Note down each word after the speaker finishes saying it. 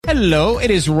Hello, it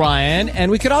is Ryan,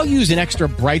 and we could all use an extra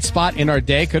bright spot in our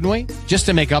day, couldn't we? Just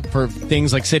to make up for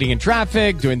things like sitting in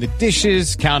traffic, doing the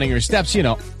dishes, counting your steps, you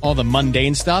know, all the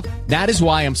mundane stuff. That is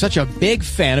why I'm such a big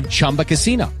fan of Chumba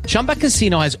Casino. Chumba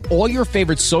Casino has all your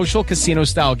favorite social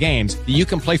casino-style games that you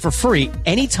can play for free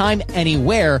anytime,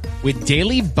 anywhere with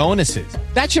daily bonuses.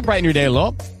 That should brighten your day a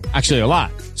little. Actually, a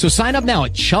lot. So sign up now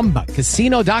at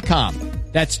ChumbaCasino.com.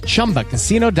 That's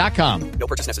ChumbaCasino.com. No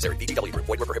purchase necessary. VGW Group.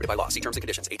 Void where prohibited by law. See terms and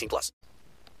conditions. 18+.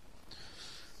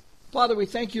 Father, we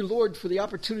thank you, Lord, for the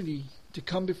opportunity to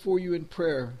come before you in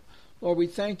prayer. Lord, we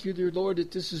thank you, dear Lord,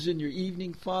 that this is in your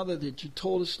evening, Father, that you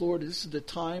told us, Lord, this is the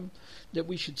time that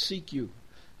we should seek you,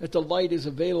 that the light is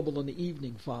available in the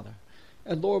evening, Father.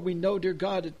 And Lord, we know, dear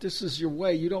God, that this is your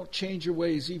way. You don't change your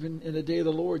ways. Even in the day of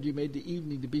the Lord, you made the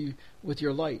evening to be with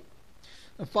your light.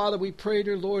 And Father, we pray,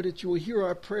 dear Lord, that you will hear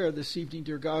our prayer this evening,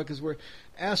 dear God, because we're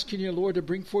asking you, Lord, to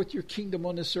bring forth your kingdom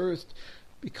on this earth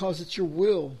because it's your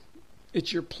will,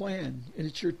 it's your plan, and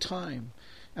it's your time.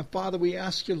 And Father, we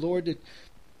ask you, Lord, that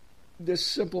this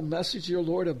simple message, dear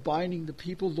Lord, of binding the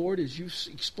people, Lord, as you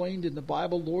explained in the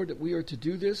Bible, Lord, that we are to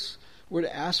do this. We're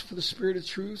to ask for the Spirit of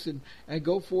truth and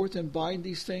go forth and bind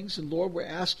these things. And Lord, we're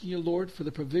asking you, Lord, for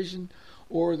the provision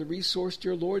or the resource,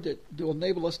 dear Lord, that will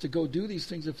enable us to go do these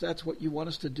things if that's what you want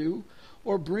us to do.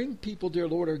 Or bring people, dear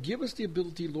Lord, or give us the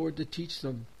ability, Lord, to teach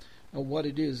them what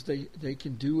it is they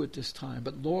can do at this time.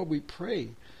 But Lord, we pray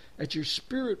that your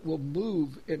Spirit will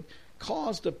move and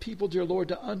cause the people, dear Lord,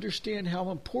 to understand how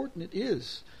important it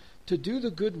is to do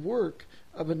the good work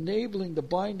of enabling the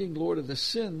binding, Lord, of the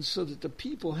sins so that the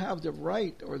people have the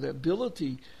right or the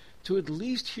ability to at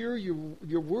least hear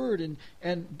your word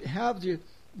and have the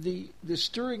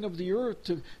stirring of the earth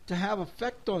to have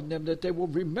effect on them, that they will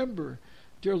remember,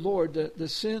 dear Lord, the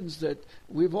sins that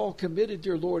we've all committed,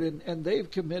 dear Lord, and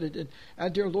they've committed.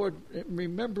 And dear Lord,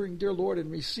 remembering, dear Lord, and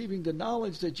receiving the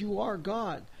knowledge that you are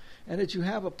God and that you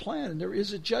have a plan and there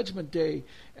is a judgment day.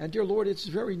 And dear Lord, it's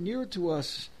very near to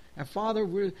us. And Father,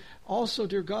 we're also,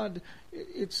 dear God,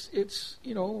 it's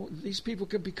you know, these people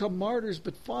can become martyrs,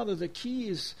 but Father, the key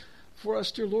is for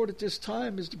us, dear Lord, at this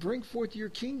time is to bring forth your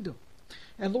kingdom.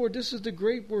 And Lord, this is the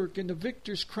great work and the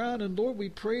victor's crown. And Lord, we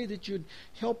pray that you'd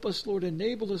help us, Lord,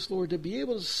 enable us, Lord, to be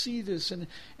able to see this and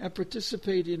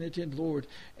participate in it, and Lord,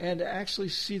 and actually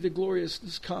see the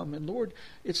gloriousness come. And Lord,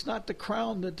 it's not the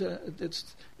crown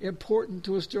that's important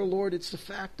to us, dear Lord. It's the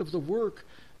fact of the work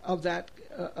of that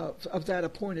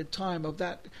appointed time, of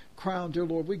that crown, dear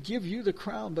Lord. We give you the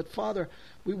crown, but Father,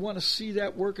 we want to see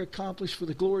that work accomplished for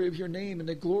the glory of your name and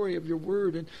the glory of your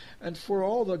word, and for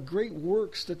all the great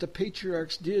works that the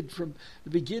patriarchs did from the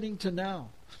beginning to now.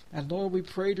 And Lord, we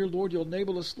pray, dear Lord, you'll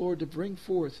enable us, Lord, to bring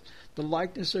forth the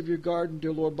likeness of your garden,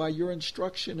 dear Lord, by your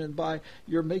instruction and by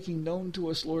your making known to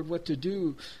us, Lord, what to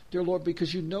do, dear Lord,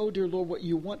 because you know, dear Lord, what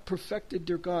you want perfected,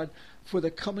 dear God, for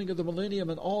the coming of the millennium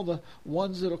and all the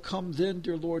ones that will come then,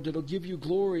 dear Lord, that will give you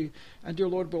glory, and dear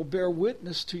Lord, will bear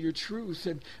witness to your truth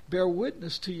and bear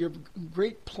witness to your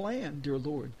great plan, dear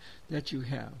Lord, that you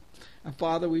have. And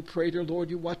Father, we pray, dear Lord,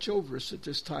 you watch over us at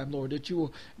this time, Lord, that you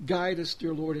will guide us,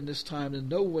 dear Lord, in this time to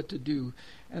know what to do.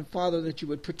 And Father, that you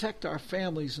would protect our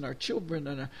families and our children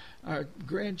and our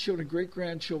grandchildren,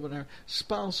 great-grandchildren, our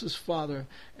spouses, Father,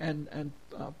 and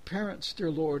parents, dear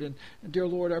Lord, and dear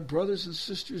Lord, our brothers and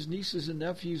sisters, nieces and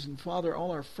nephews, and Father,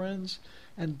 all our friends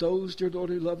and those, dear Lord,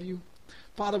 who love you.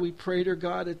 Father, we pray, dear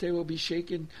God, that they will be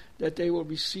shaken, that they will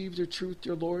receive the truth,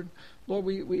 dear Lord. Lord,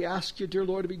 we ask you, dear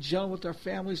Lord, to be gentle with our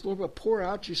families. Lord, but pour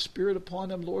out your Spirit upon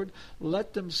them, Lord.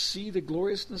 Let them see the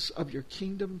gloriousness of your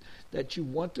kingdom that you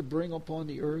want to bring upon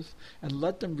the earth, and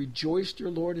let them rejoice, dear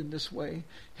Lord, in this way.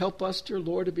 Help us, dear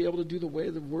Lord, to be able to do the way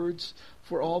of the words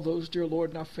for all those, dear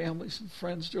Lord, in our families and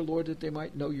friends, dear Lord, that they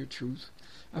might know your truth.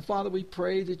 And Father, we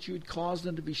pray that you would cause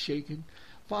them to be shaken.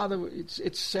 Father,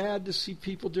 it's sad to see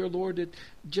people, dear Lord, that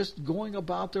just going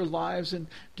about their lives, and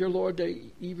dear Lord, they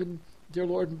even, dear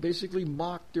Lord, basically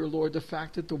mock, dear Lord, the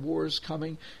fact that the war is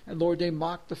coming. And Lord, they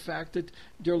mock the fact that,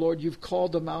 dear Lord, you've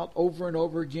called them out over and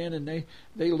over again, and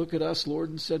they look at us, Lord,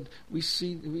 and said, we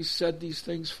said these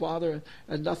things, Father,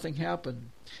 and nothing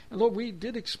happened. And Lord, we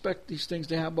did expect these things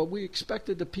to happen, but we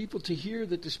expected the people to hear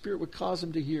that the Spirit would cause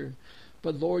them to hear.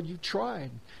 But Lord, you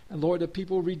tried. And Lord, the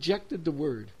people rejected the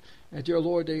word. And dear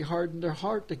Lord, they hardened their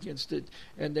heart against it,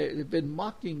 and they've been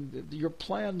mocking your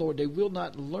plan, Lord. They will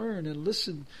not learn and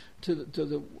listen to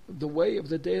the way of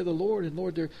the day of the Lord. And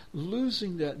Lord, they're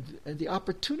losing the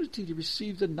opportunity to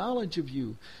receive the knowledge of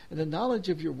you and the knowledge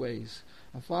of your ways.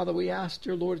 And Father, we ask,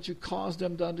 dear Lord, that you cause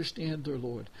them to understand, dear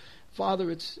Lord. Father,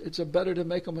 it's better to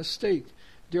make a mistake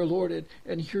dear Lord,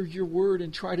 and hear your word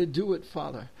and try to do it,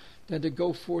 Father, than to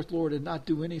go forth, Lord, and not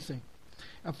do anything.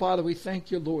 And Father, we thank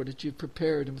you, Lord, that you've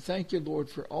prepared. And thank you, Lord,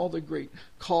 for all the great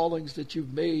callings that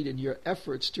you've made and your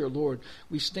efforts, dear Lord.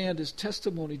 We stand as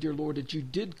testimony, dear Lord, that you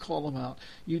did call them out.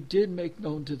 You did make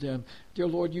known to them. Dear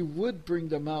Lord, you would bring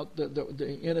them out,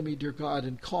 the enemy, dear God,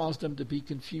 and cause them to be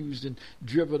confused and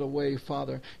driven away,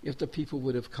 Father, if the people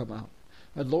would have come out.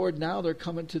 And Lord, now they're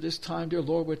coming to this time, dear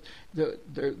Lord,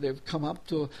 they've come up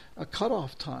to a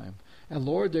cutoff time. And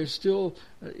Lord, they're still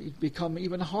become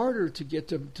even harder to get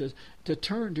them to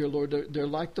turn, dear Lord. They're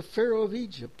like the Pharaoh of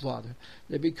Egypt, Father.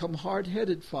 They become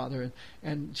hard-headed, Father,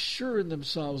 and sure in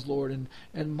themselves, Lord,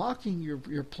 and mocking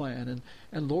your plan.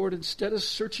 And Lord, instead of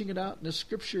searching it out in the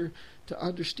Scripture to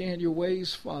understand your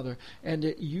ways, Father, and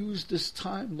to use this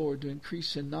time, Lord, to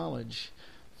increase in knowledge,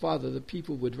 Father, the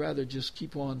people would rather just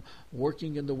keep on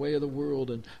working in the way of the world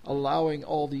and allowing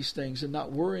all these things and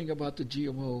not worrying about the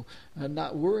GMO and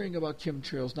not worrying about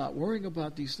chemtrails, not worrying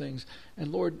about these things.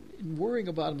 And Lord, worrying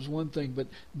about them is one thing, but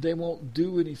they won't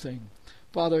do anything.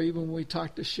 Father, even when we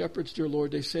talk to shepherds, dear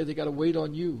Lord, they say they got to wait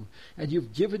on you. And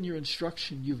you've given your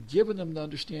instruction. You've given them the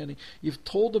understanding. You've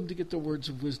told them to get the words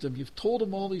of wisdom. You've told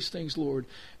them all these things, Lord,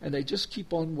 and they just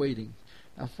keep on waiting.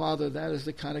 Now, Father, that is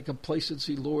the kind of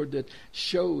complacency, Lord, that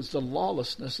shows the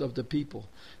lawlessness of the people.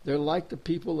 They're like the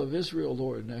people of Israel,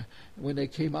 Lord, when they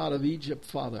came out of Egypt,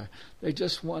 Father. They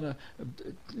just want to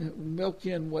milk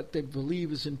in what they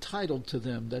believe is entitled to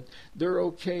them, that they're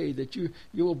okay, that you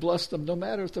will bless them, no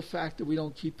matter the fact that we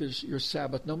don't keep your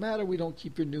Sabbath, no matter we don't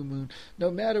keep your new moon, no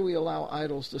matter we allow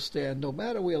idols to stand, no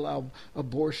matter we allow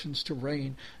abortions to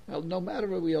reign, no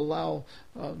matter we allow,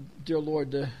 dear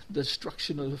Lord, the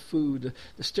destruction of the food,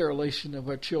 the sterilization of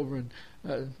our children,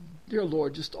 dear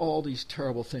Lord, just all these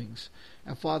terrible things.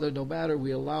 And Father, no matter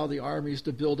we allow the armies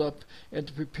to build up and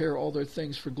to prepare all their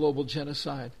things for global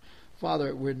genocide,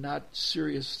 Father, we're not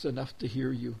serious enough to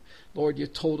hear you. Lord, you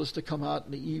told us to come out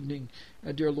in the evening.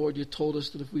 And dear Lord, you told us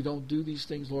that if we don't do these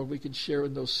things, Lord, we can share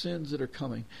in those sins that are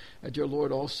coming. And dear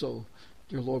Lord, also,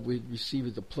 dear Lord, we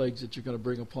receive the plagues that you're going to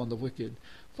bring upon the wicked.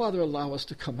 Father, allow us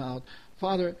to come out.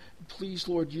 Father, please,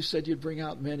 Lord, you said you'd bring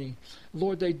out many.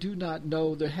 Lord, they do not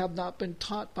know. They have not been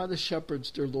taught by the shepherds,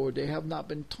 dear Lord. They have not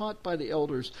been taught by the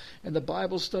elders. And the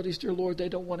Bible studies, dear Lord, they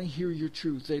don't want to hear your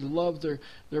truth. They love their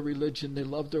religion. They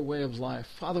love their way of life.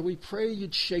 Father, we pray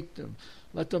you'd shake them.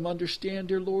 Let them understand,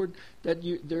 dear Lord, that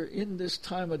they're in this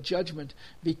time of judgment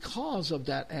because of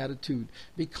that attitude,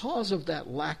 because of that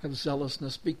lack of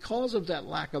zealousness, because of that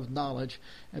lack of knowledge,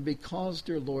 and because,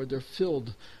 dear Lord, they're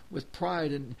filled with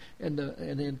pride and the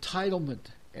entitlement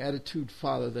attitude,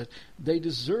 Father, that they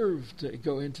deserve to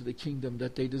go into the kingdom,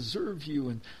 that they deserve you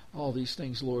and all these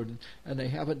things, Lord, and they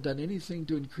haven't done anything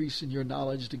to increase in your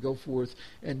knowledge to go forth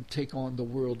and take on the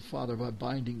world, Father, by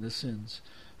binding the sins.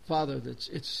 Father,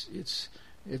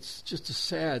 it's just a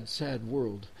sad, sad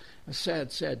world, a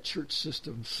sad, sad church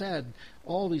system, sad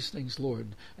all these things, Lord.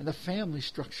 And the family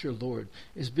structure, Lord,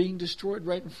 is being destroyed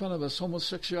right in front of us.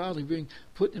 Homosexuality being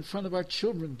put in front of our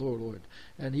children, Lord.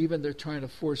 And even they're trying to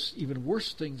force even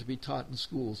worse things to be taught in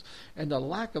schools. And the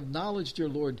lack of knowledge, dear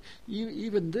Lord,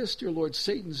 even this, dear Lord,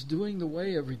 Satan's doing the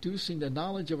way of reducing the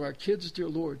knowledge of our kids, dear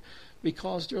Lord.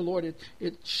 Because, dear Lord,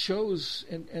 it shows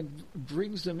and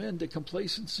brings them into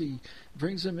complacency,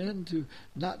 brings them into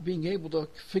not being able to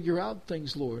figure out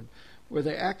things, Lord, where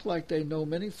they act like they know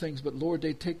many things, but, Lord,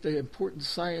 they take the important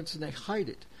science and they hide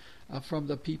it from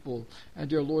the people. And,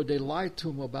 dear Lord, they lie to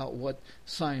them about what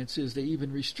science is. They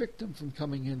even restrict them from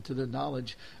coming into the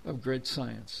knowledge of great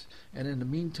science. And in the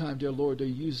meantime, dear Lord, they're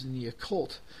using the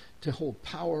occult to hold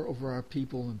power over our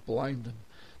people and blind them.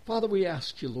 Father, we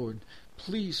ask you, Lord,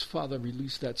 please, Father,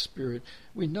 release that spirit.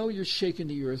 We know you're shaking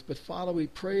the earth, but Father, we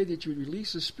pray that you would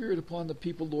release a spirit upon the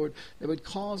people, Lord, that would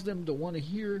cause them to want to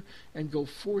hear and go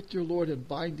forth, dear Lord, and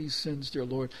bind these sins, dear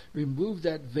Lord. Remove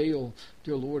that veil,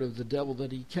 dear Lord, of the devil,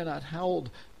 that he cannot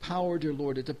hold power, dear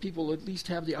Lord, that the people at least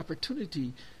have the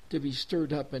opportunity to be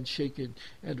stirred up and shaken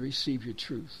and receive your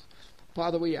truth.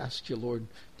 Father, we ask you, Lord,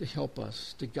 to help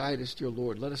us, to guide us, dear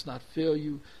Lord. Let us not fail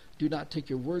you. Do not take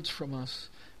your words from us.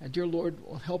 And dear Lord,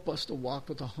 help us to walk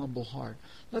with a humble heart.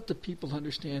 Let the people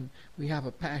understand we have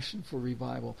a passion for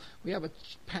revival. We have a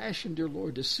passion, dear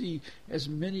Lord, to see as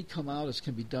many come out as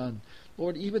can be done.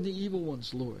 Lord, even the evil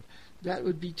ones, Lord. That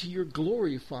would be to your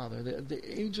glory, Father.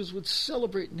 The angels would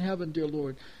celebrate in heaven, dear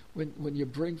Lord, when you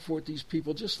bring forth these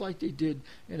people, just like they did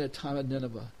in the time of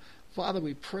Nineveh. Father,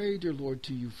 we pray, dear Lord,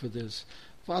 to you for this.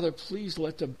 Father, please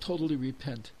let them totally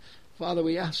repent. Father,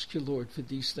 we ask you, Lord, for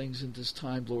these things in this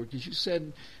time, Lord, because you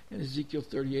said in Ezekiel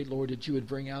 38, Lord, that you would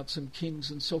bring out some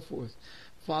kings and so forth.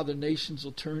 Father, nations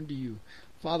will turn to you.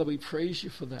 Father, we praise you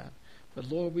for that. But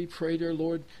Lord, we pray, dear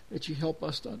Lord, that you help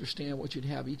us to understand what you'd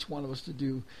have each one of us to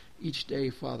do each day,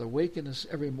 Father. Waken us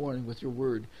every morning with your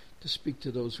word to speak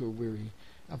to those who are weary.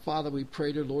 And Father, we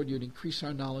pray, dear Lord, you'd increase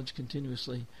our knowledge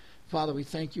continuously. Father, we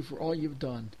thank you for all you've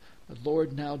done. But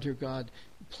Lord, now, dear God,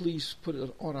 please put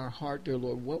it on our heart, dear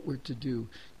Lord, what we're to do.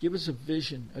 Give us a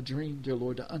vision, a dream, dear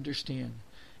Lord, to understand.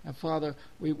 And Father,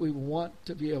 we want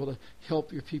to be able to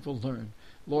help your people learn.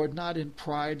 Lord, not in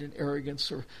pride and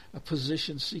arrogance or a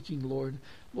position seeking, Lord.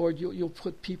 Lord, you'll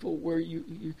put people where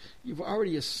you've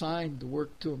already assigned the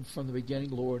work to them from the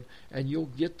beginning, Lord, and you'll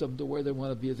get them to where they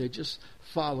want to be. They just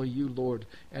follow you, Lord,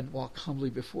 and walk humbly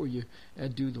before you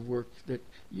and do the work that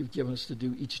you've given us to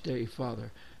do each day,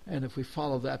 Father. And if we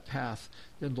follow that path,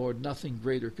 then, Lord, nothing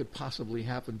greater could possibly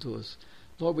happen to us.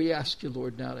 Lord, we ask you,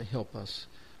 Lord, now to help us.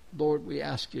 Lord, we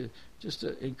ask you just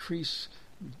to increase,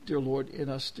 dear Lord, in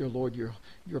us, dear Lord,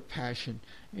 your passion.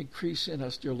 Increase in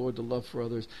us, dear Lord, the love for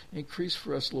others. Increase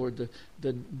for us, Lord,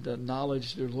 the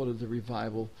knowledge, dear Lord, of the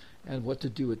revival and what to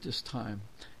do at this time.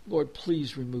 Lord,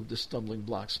 please remove the stumbling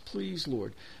blocks. Please,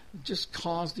 Lord, just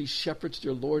cause these shepherds,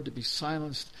 dear Lord, to be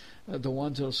silenced. The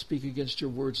ones that will speak against your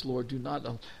words, Lord, do not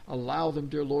allow them,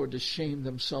 dear Lord, to shame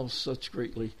themselves such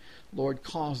greatly. Lord,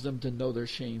 cause them to know their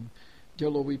shame. Dear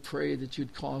Lord, we pray that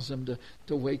you'd cause them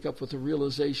to wake up with the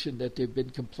realization that they've been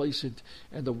complacent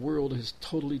and the world has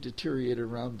totally deteriorated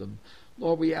around them.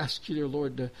 Lord, we ask you, dear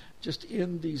Lord, to just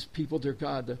end these people, dear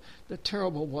God, the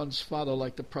terrible ones, Father,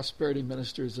 like the prosperity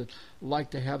ministers that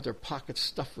like to have their pockets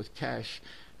stuffed with cash.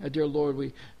 Dear Lord,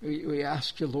 we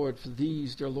ask you, Lord, for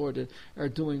these, dear Lord, that are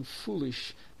doing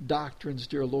foolish doctrines,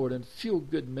 dear Lord, and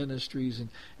feel-good ministries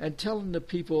and telling the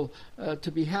people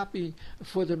to be happy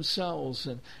for themselves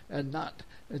and not,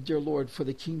 dear Lord, for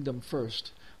the kingdom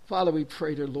first. Father, we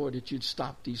pray, dear Lord, that you'd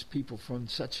stop these people from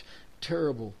such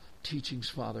terrible teachings,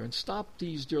 Father, and stop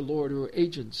these, dear Lord, who are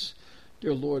agents,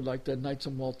 dear Lord, like the Knights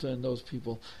of Malta and those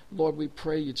people. Lord, we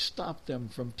pray you'd stop them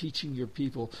from teaching your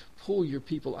people. Pull your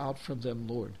people out from them,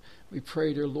 Lord. We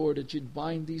pray, dear Lord, that you'd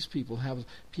bind these people. Have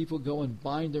people go and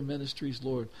bind their ministries,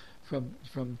 Lord,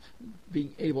 from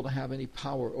being able to have any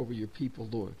power over your people,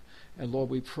 Lord. And Lord,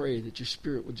 we pray that your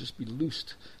Spirit would just be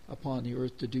loosed upon the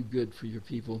earth to do good for your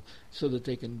people so that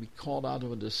they can be called out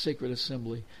of the sacred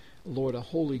assembly, Lord, a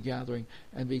holy gathering,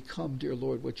 and become, dear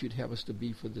Lord, what you'd have us to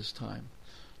be for this time.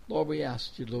 Lord, we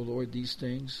ask you, Lord, these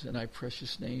things in thy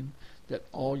precious name, that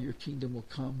all your kingdom will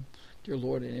come, dear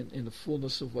Lord, in the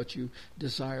fullness of what you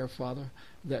desire, Father,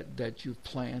 that you've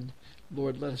planned.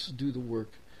 Lord, let us do the work.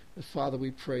 But Father,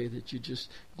 we pray that you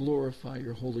just glorify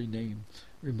your holy name.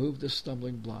 Remove the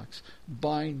stumbling blocks.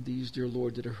 Bind these, dear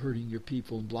Lord, that are hurting your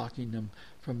people and blocking them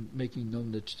from making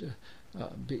known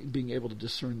being able to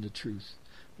discern the truth.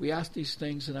 We ask these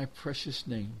things in thy precious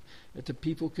name, that the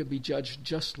people can be judged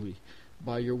justly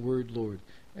by your word, Lord,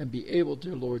 and be able,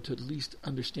 dear Lord, to at least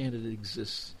understand it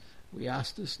exists. We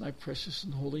ask this in thy precious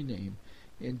and holy name.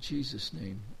 In Jesus'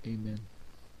 name, amen.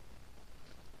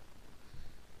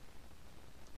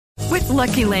 With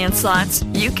Lucky Land Slots,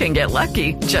 you can get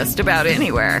lucky just about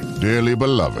anywhere. Dearly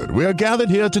beloved, we are gathered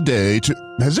here today to...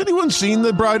 Has anyone seen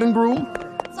the bride and groom?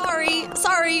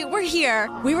 Sorry, we're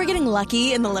here. We were getting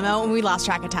lucky in the limo and we lost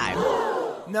track of time.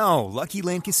 No, Lucky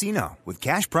Land Casino, with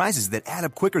cash prizes that add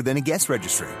up quicker than a guest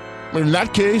registry. In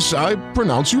that case, I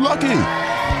pronounce you lucky.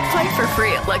 Play for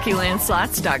free at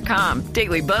LuckyLandSlots.com.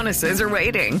 Daily bonuses are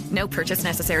waiting. No purchase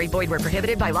necessary. Void where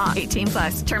prohibited by law.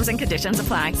 18+. Terms and conditions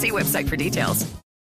apply. See website for details.